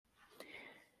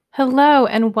Hello,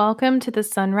 and welcome to the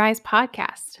Sunrise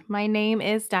Podcast. My name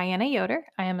is Diana Yoder.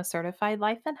 I am a certified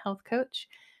life and health coach.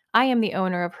 I am the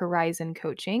owner of Horizon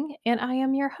Coaching, and I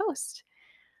am your host.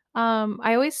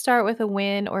 I always start with a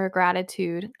win or a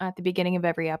gratitude at the beginning of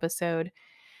every episode.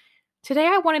 Today,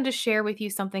 I wanted to share with you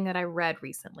something that I read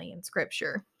recently in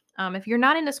scripture. If you're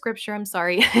not into scripture, I'm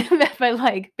sorry, but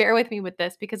bear with me with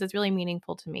this because it's really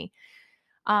meaningful to me.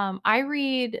 I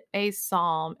read a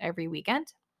psalm every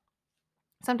weekend.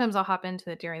 Sometimes I'll hop into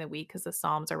it during the week because the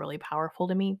Psalms are really powerful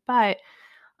to me. But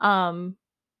um,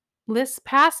 this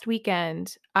past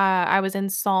weekend, I was in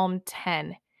Psalm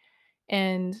 10,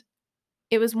 and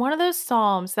it was one of those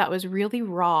Psalms that was really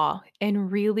raw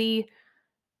and really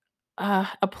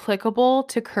applicable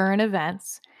to current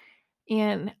events.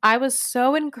 And I was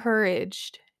so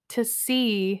encouraged to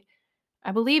see,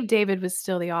 I believe David was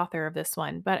still the author of this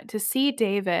one, but to see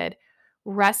David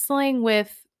wrestling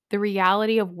with the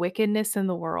reality of wickedness in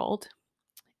the world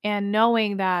and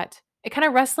knowing that kind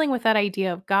of wrestling with that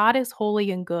idea of God is holy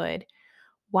and good.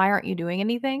 Why aren't you doing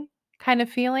anything? Kind of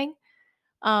feeling.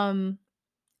 Um,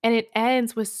 and it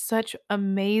ends with such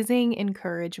amazing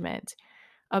encouragement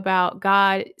about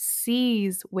God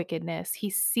sees wickedness, He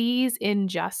sees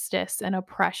injustice and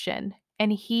oppression,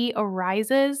 and He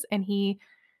arises and He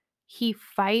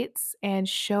fights and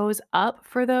shows up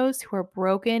for those who are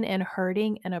broken and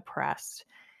hurting and oppressed.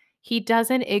 He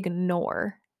doesn't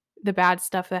ignore the bad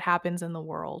stuff that happens in the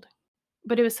world.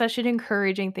 But it was such an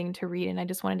encouraging thing to read, and I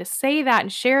just wanted to say that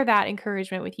and share that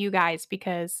encouragement with you guys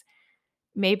because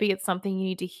maybe it's something you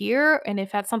need to hear, and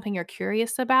if that's something you're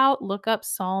curious about, look up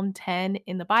Psalm 10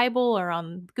 in the Bible or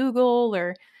on Google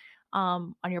or,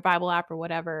 on your Bible app or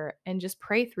whatever, and just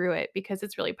pray through it because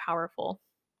it's really powerful.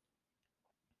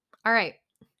 All right,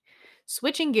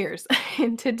 switching gears.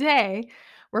 And today,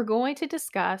 we're going to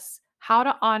discuss how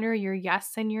to honor your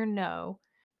yes and your no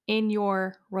in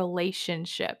your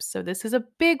relationships. So, this is a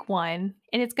big one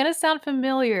and it's going to sound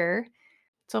familiar.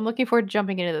 So, I'm looking forward to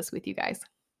jumping into this with you guys.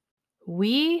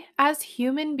 We as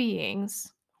human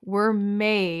beings were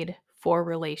made for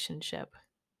relationship.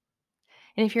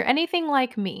 And if you're anything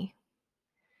like me,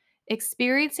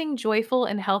 experiencing joyful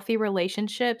and healthy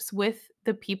relationships with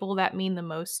the people that mean the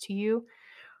most to you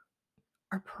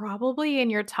are probably in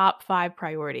your top 5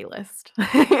 priority list.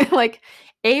 Like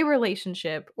a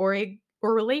relationship or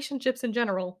relationships in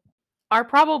general are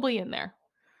probably in there.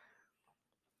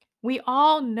 We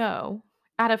all know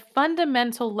at a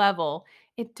fundamental level,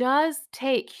 it does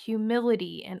take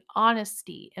humility and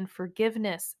honesty and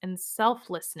forgiveness and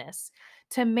selflessness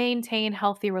to maintain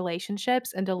healthy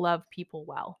relationships and to love people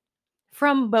well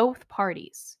from both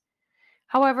parties.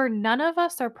 However, none of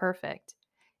us are perfect,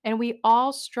 and we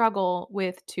all struggle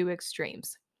with two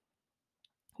extremes.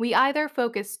 We either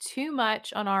focus too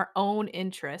much on our own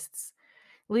interests,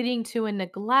 leading to a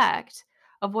neglect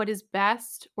of what is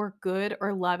best or good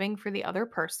or loving for the other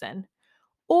person,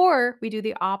 or we do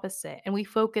the opposite and we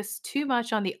focus too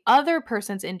much on the other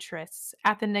person's interests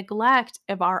at the neglect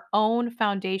of our own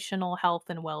foundational health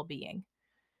and well being.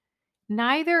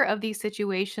 Neither of these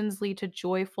situations lead to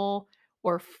joyful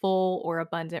or full or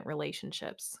abundant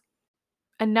relationships.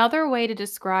 Another way to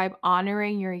describe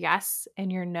honoring your yes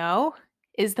and your no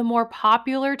is the more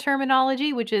popular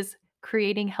terminology, which is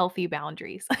creating healthy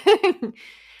boundaries.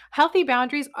 Healthy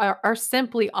boundaries are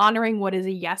simply honoring what is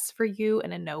a yes for you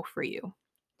and a no for you.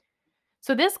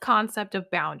 So, this concept of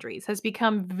boundaries has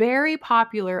become very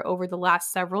popular over the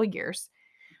last several years,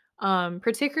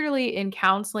 particularly in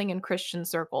counseling and Christian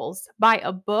circles, by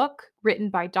a book written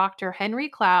by Dr. Henry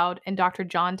Cloud and Dr.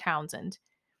 John Townsend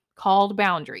called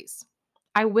Boundaries.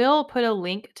 I will put a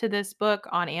link to this book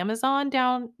on Amazon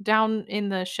down in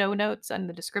the show notes and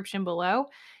the description below.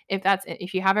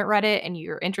 If you haven't read it and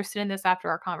you're interested in this after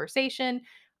our conversation,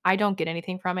 I don't get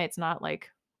anything from it. It's not like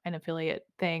an affiliate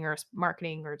thing or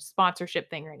marketing or sponsorship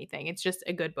thing or anything. It's just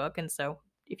a good book, and so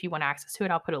if you want access to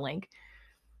it, I'll put a link.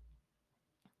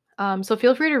 So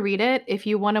feel free to read it if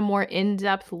you want a more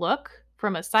in-depth look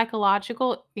from a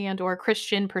psychological and or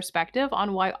Christian perspective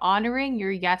on why honoring your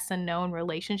yes and no in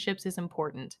relationships is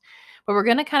important. But we're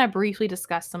going to kind of briefly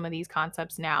discuss some of these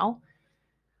concepts now.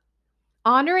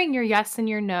 Honoring your yes and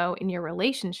your no in your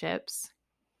relationships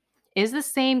is the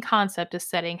same concept as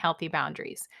setting healthy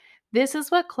boundaries. This is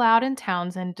what Cloud and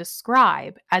Townsend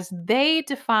describe as they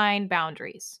define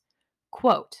boundaries.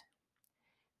 Quote,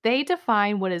 they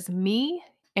define what is me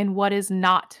and what is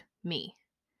not me.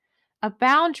 A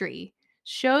boundary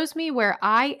shows me where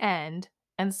I end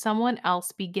and someone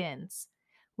else begins,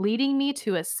 leading me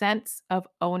to a sense of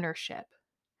ownership.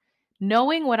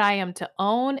 Knowing what I am to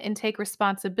own and take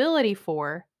responsibility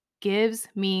for gives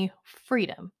me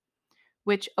freedom.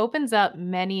 which opens up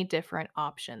many different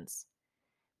options.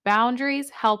 Boundaries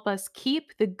help us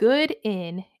keep the good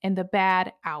in and the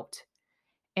bad out,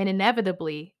 and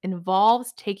inevitably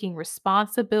involves taking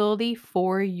responsibility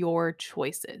for your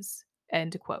choices.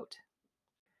 End quote.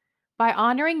 By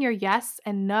honoring your yes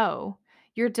and no,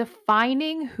 you're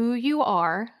defining who you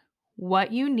are,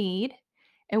 what you need,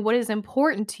 and what is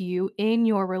important to you in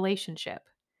your relationship.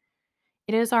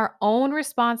 It is our own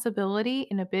responsibility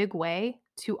in a big way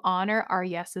to honor our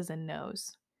yeses and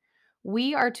nos.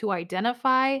 We are to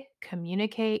identify,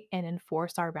 communicate, and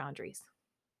enforce our boundaries.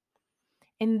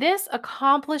 And this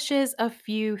accomplishes a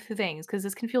few things because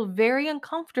this can feel very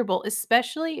uncomfortable,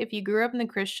 especially if you grew up in the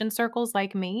Christian circles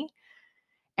like me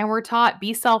and we're taught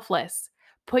be selfless,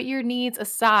 put your needs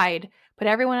aside, put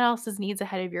everyone else's needs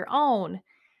ahead of your own.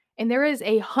 And there is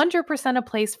 100% a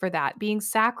place for that. Being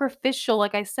sacrificial,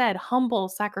 like I said, humble,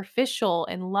 sacrificial,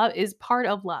 and love is part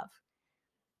of love.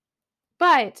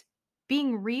 But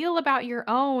being real about your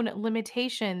own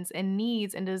limitations and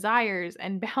needs and desires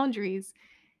and boundaries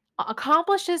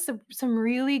accomplishes some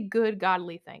really good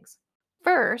godly things.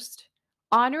 First,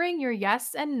 honoring your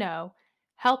yes and no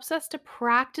helps us to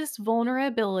practice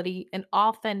vulnerability and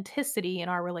authenticity in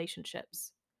our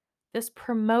relationships. This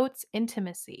promotes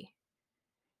intimacy.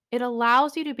 It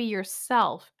allows you to be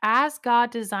yourself as God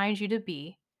designed you to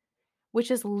be, which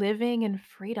is living in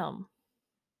freedom.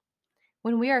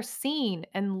 When we are seen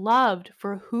and loved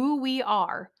for who we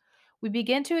are, we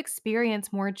begin to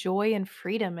experience more joy and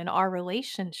freedom in our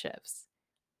relationships,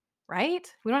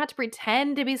 right? We don't have to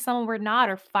pretend to be someone we're not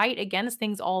or fight against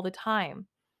things all the time.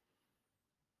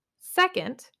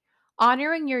 Second,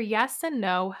 honoring your yes and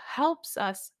no helps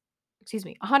us,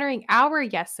 honoring our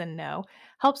yes and no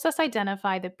helps us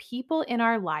identify the people in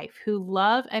our life who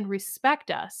love and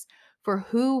respect us for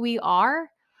who we are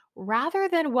rather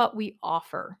than what we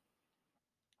offer.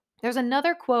 There's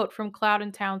another quote from Cloud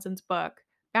and Townsend's book,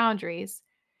 Boundaries,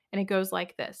 and it goes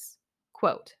like this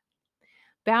quote,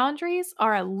 boundaries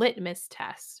are a litmus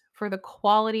test for the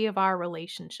quality of our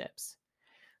relationships.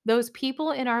 Those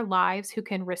people in our lives who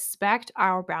can respect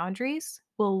our boundaries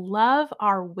will love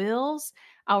our wills,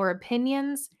 our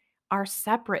opinions, our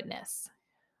separateness.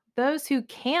 Those who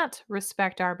can't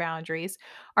respect our boundaries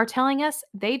are telling us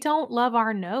they don't love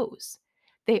our no's.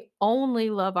 They only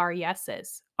love our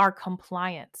yeses, our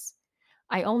compliance.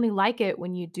 I only like it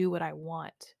when you do what I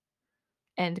want.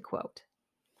 End quote.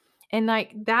 And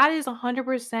like that is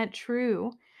 100%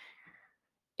 true.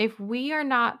 If we are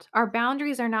not, our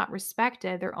boundaries are not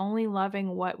respected, they're only loving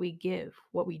what we give,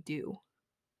 what we do,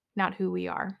 not who we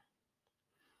are.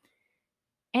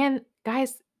 And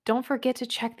guys, don't forget to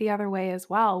check the other way as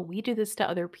well. We do this to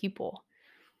other people.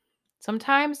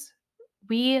 Sometimes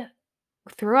we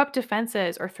throw up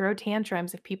defenses or throw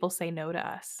tantrums if people say no to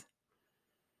us.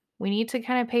 We need to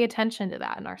kind of pay attention to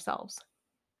that in ourselves.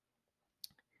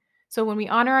 So when we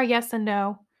honor our yes and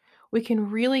no, we can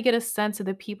really get a sense of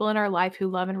the people in our life who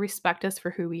love and respect us for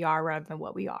who we are rather than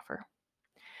what we offer.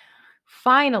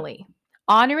 Finally,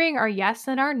 honoring our yes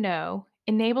and our no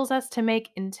enables us to make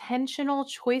intentional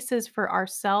choices for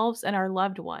ourselves and our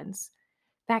loved ones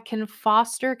that can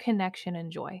foster connection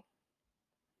and joy.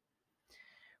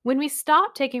 When we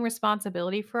stop taking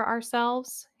responsibility for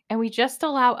ourselves and we just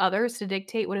allow others to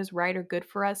dictate what is right or good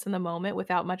for us in the moment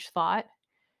without much thought,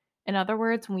 in other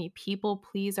words, when we people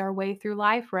please our way through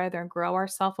life rather than grow our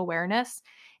self awareness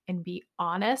and be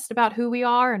honest about who we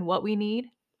are and what we need,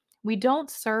 we don't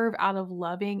serve out of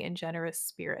loving and generous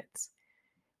spirits.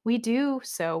 We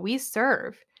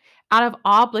serve out of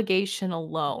obligation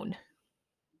alone.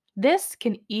 This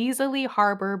can easily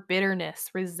harbor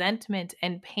bitterness, resentment,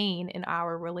 and pain in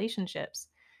our relationships.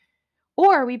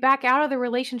 Or we back out of the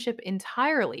relationship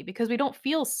entirely because we don't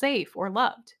feel safe or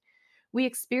loved. We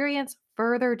experience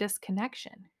further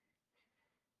disconnection.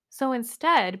 So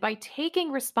instead, by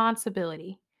taking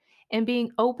responsibility and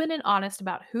being open and honest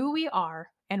about who we are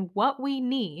and what we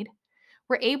need,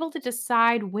 we're able to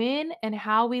decide when and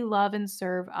how we love and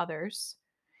serve others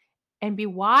and be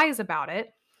wise about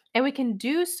it. And we can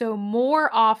do so more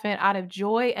often out of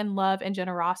joy and love and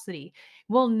generosity.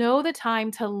 We'll know the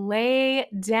time to lay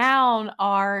down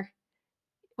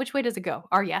which way does it go?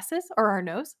 Our yeses or our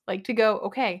nos? Like to go,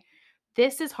 okay,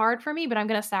 this is hard for me, but I'm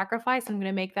going to sacrifice. I'm going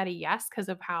to make that a yes because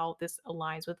of how this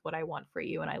aligns with what I want for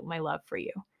you and my love for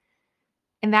you.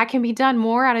 And that can be done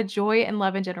more out of joy and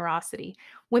love and generosity.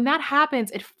 When that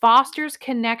happens, it fosters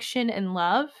connection and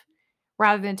love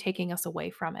rather than taking us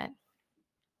away from it.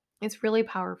 It's really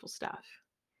powerful stuff.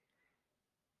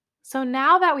 So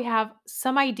now that we have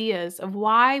some ideas of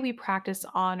why we practice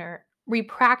honoring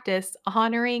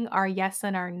our yes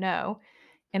and our no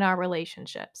in our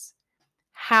relationships,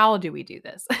 how do we do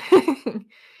this?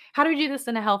 How do we do this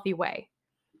in a healthy way?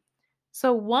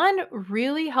 So, one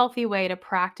really healthy way to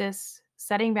practice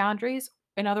setting boundaries,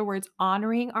 in other words,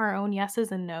 honoring our own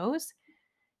yeses and nos,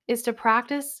 is to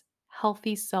practice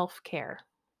healthy self care.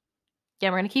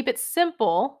 Again, we're going to keep it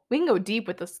simple. We can go deep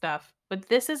with this stuff, but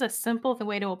this is a simple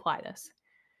way to apply this.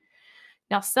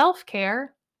 Now, self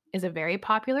care is a very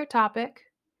popular topic,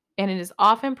 and it is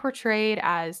often portrayed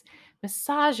as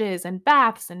massages and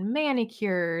baths and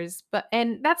manicures,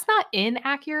 and that's not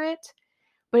inaccurate,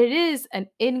 but it is an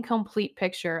incomplete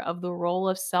picture of the role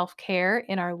of self care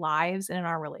in our lives and in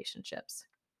our relationships.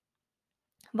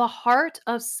 The heart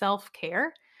of self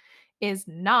care is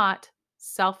not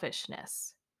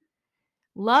selfishness.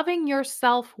 Loving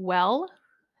yourself well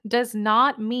does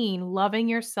not mean loving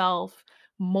yourself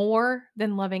more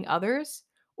than loving others,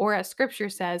 or as scripture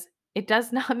says, it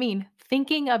does not mean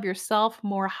thinking of yourself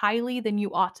more highly than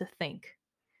you ought to think.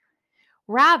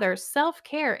 Rather, self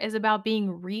care is about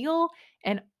being real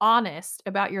and honest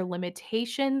about your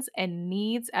limitations and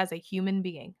needs as a human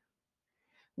being.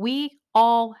 We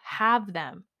all have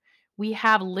them. We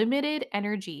have limited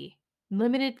energy,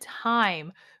 limited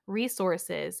time,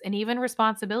 resources, and even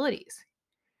responsibilities.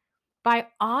 By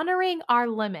honoring our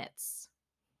limits,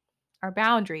 our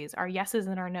boundaries, our yeses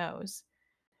and our nos,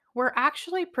 we're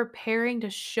actually preparing to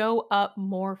show up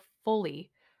more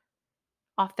fully,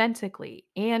 authentically,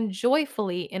 and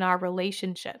joyfully in our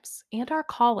relationships and our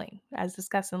calling, as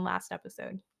discussed in last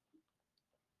episode.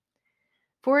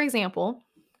 For example,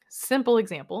 simple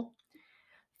example,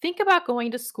 think about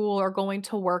going to school or going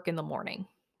to work in the morning,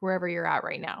 wherever you're at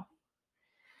right now.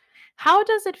 How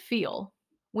does it feel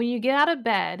when you get out of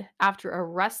bed after a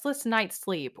restless night's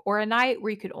sleep or a night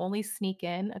where you could only sneak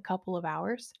in a couple of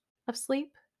hours of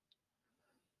sleep?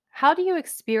 How do you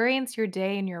experience your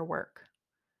day and your work?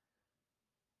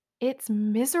 It's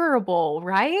miserable,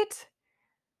 right?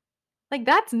 Like,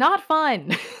 that's not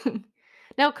fun.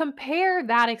 Now, compare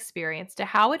that experience to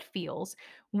how it feels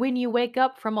when you wake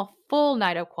up from a full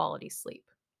night of quality sleep.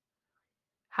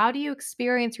 How do you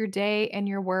experience your day and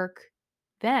your work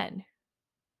then?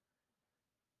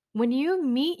 When you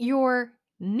meet your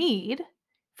need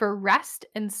for rest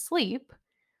and sleep,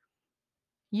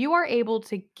 you are able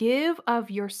to give of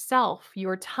yourself,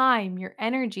 your time, your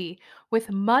energy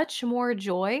with much more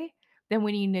joy than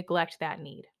when you neglect that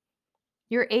need.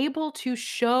 You're able to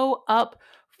show up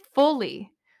fully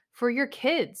for your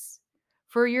kids,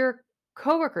 for your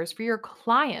coworkers, for your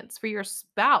clients, for your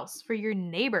spouse, for your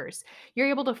neighbors. You're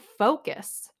able to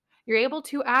focus. You're able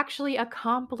to actually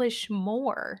accomplish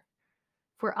more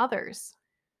for others.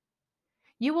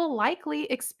 You will likely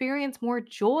experience more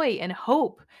joy and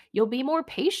hope. You'll be more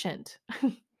patient.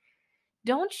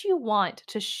 Don't you want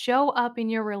to show up in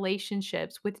your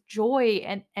relationships with joy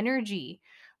and energy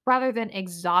rather than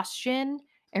exhaustion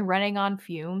and running on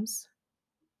fumes?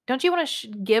 Don't you want to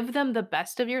give them the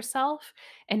best of yourself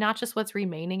and not just what's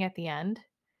remaining at the end?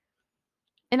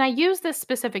 And I use this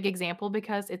specific example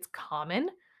because it's common.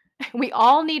 We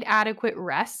all need adequate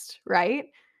rest, right?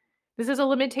 This is a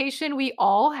limitation we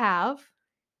all have.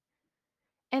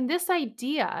 And this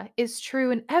idea is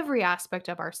true in every aspect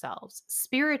of ourselves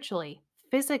spiritually,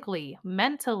 physically,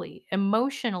 mentally,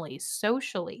 emotionally,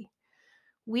 socially.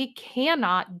 We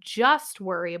cannot just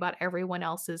worry about everyone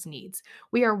else's needs.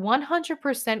 We are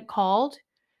 100% called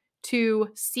to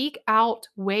seek out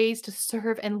ways to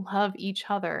serve and love each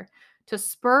other, to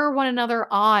spur one another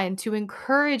on, to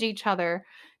encourage each other,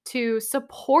 to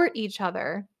support each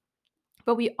other.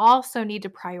 But we also need to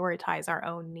prioritize our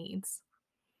own needs.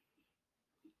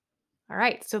 All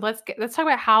right, so let's talk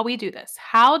about how we do this.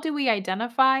 How do we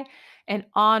identify and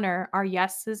honor our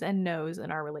yeses and nos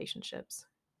in our relationships?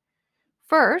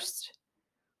 First,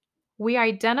 we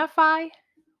identify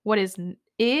what is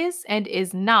and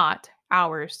is not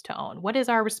ours to own. What is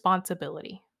our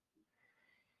responsibility?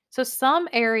 So some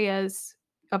areas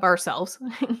of ourselves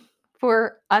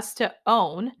for us to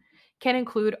own can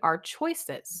include our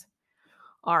choices,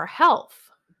 our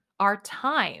health, our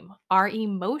time, our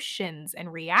emotions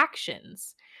and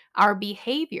reactions, our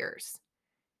behaviors.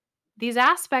 These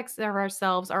aspects of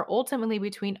ourselves are ultimately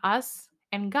between us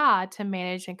and God to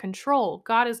manage and control.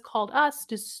 God has called us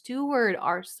to steward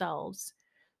ourselves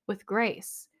with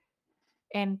grace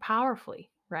and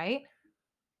powerfully, right?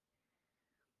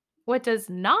 What does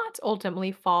not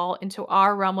ultimately fall into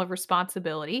our realm of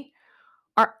responsibility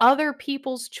are other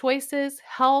people's choices,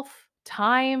 health,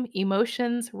 time,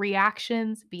 emotions,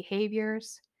 reactions,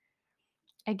 behaviors.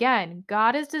 Again,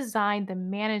 God has designed the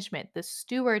management, the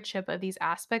stewardship of these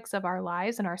aspects of our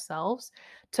lives and ourselves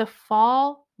to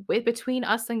fall between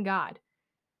us and God,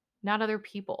 not other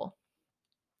people.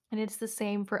 And it's the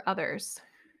same for others.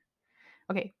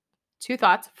 Okay, two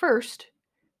thoughts. First,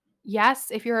 yes,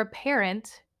 if you're a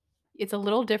parent, it's a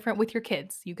little different with your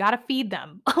kids. You got to feed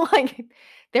them. Like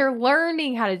they're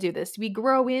learning how to do this. We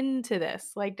grow into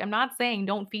this. Like I'm not saying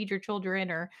don't feed your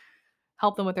children or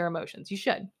help them with their emotions. You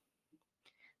should.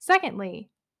 Secondly,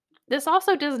 this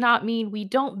also does not mean we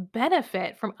don't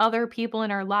benefit from other people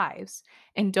in our lives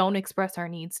and don't express our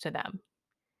needs to them.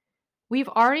 We've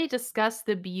already discussed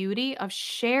the beauty of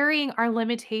sharing our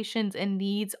limitations and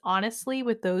needs honestly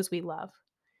with those we love.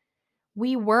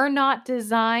 We were not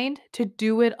designed to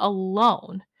do it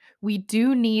alone. We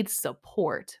do need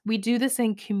support. We do this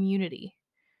in community.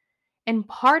 And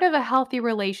part of a healthy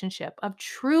relationship, of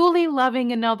truly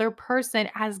loving another person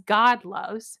as God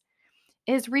loves,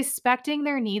 is respecting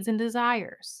their needs and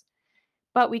desires.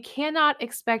 But we cannot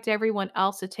expect everyone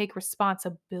else to take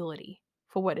responsibility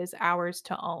for what is ours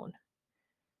to own.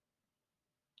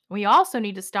 We also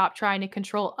need to stop trying to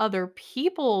control other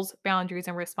people's boundaries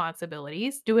and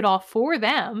responsibilities, do it all for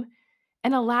them,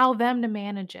 and allow them to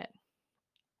manage it.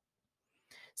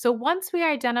 So once we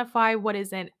identify what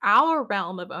is in our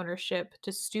realm of ownership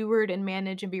to steward and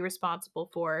manage and be responsible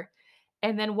for,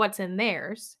 and then what's in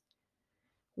theirs,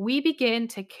 we begin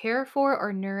to care for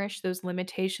or nourish those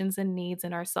limitations and needs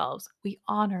in ourselves. We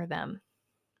honor them.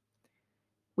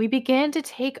 We begin to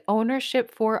take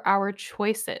ownership for our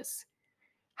choices,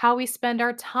 how we spend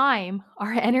our time,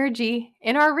 our energy,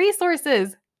 and our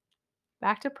resources.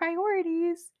 Back to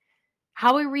priorities.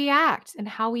 How we react and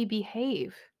how we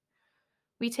behave.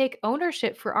 We take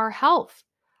ownership for our health,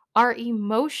 our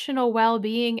emotional well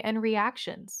being and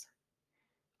reactions,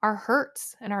 our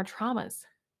hurts and our traumas.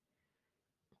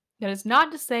 That is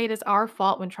not to say it is our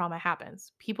fault when trauma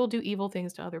happens. People do evil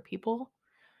things to other people.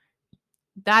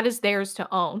 That is theirs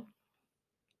to own.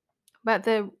 But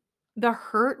the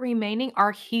hurt remaining,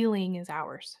 our healing is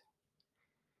ours.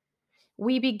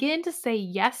 We begin to say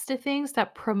yes to things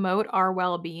that promote our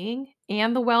well being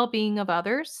and the well being of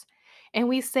others. And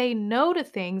we say no to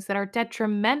things that are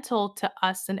detrimental to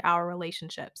us and our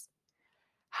relationships.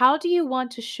 How do you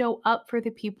want to show up for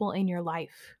the people in your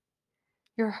life?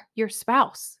 Your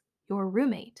spouse, your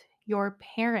roommate, your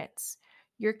parents,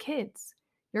 your kids,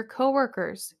 your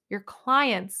coworkers, your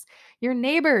clients, your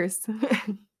neighbors.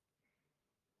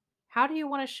 How do you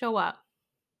want to show up?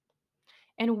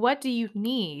 And what do you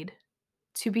need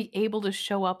to be able to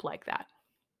show up like that?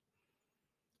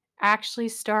 Actually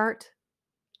start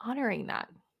honoring that.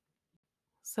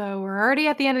 So we're already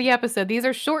at the end of the episode. These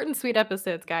are short and sweet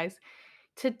episodes, guys.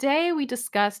 Today we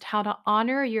discussed how to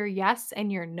honor your yes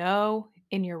and your no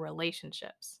in your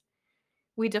relationships.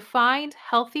 We defined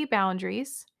healthy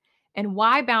boundaries and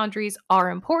why boundaries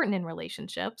are important in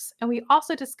relationships. And we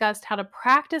also discussed how to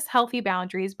practice healthy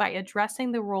boundaries by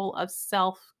addressing the role of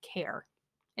self care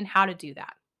and how to do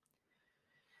that.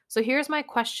 So here's my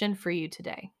question for you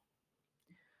today.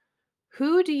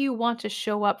 Who do you want to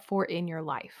show up for in your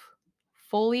life?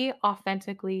 Fully,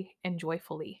 authentically, and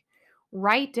joyfully.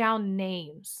 Write down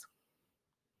names.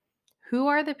 Who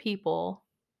are the people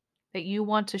that you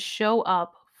want to show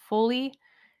up fully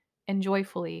and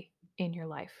joyfully in your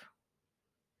life?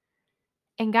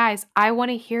 And guys, I want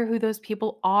to hear who those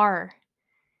people are.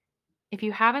 If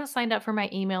you haven't signed up for my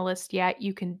email list yet,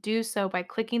 you can do so by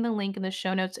clicking the link in the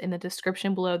show notes in the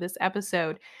description below this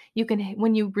episode. You can,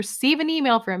 when you receive an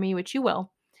email from me, which you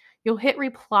will, you'll hit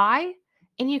reply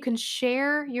and you can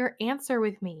share your answer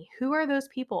with me. Who are those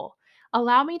people?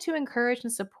 Allow me to encourage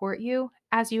and support you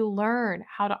as you learn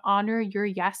how to honor your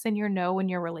yes and your no in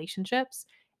your relationships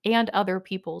and other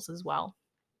people's as well.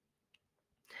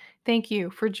 Thank you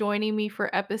for joining me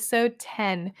for episode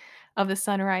 10 of the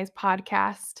Sunrise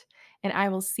Podcast, and I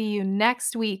will see you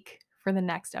next week for the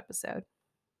next episode.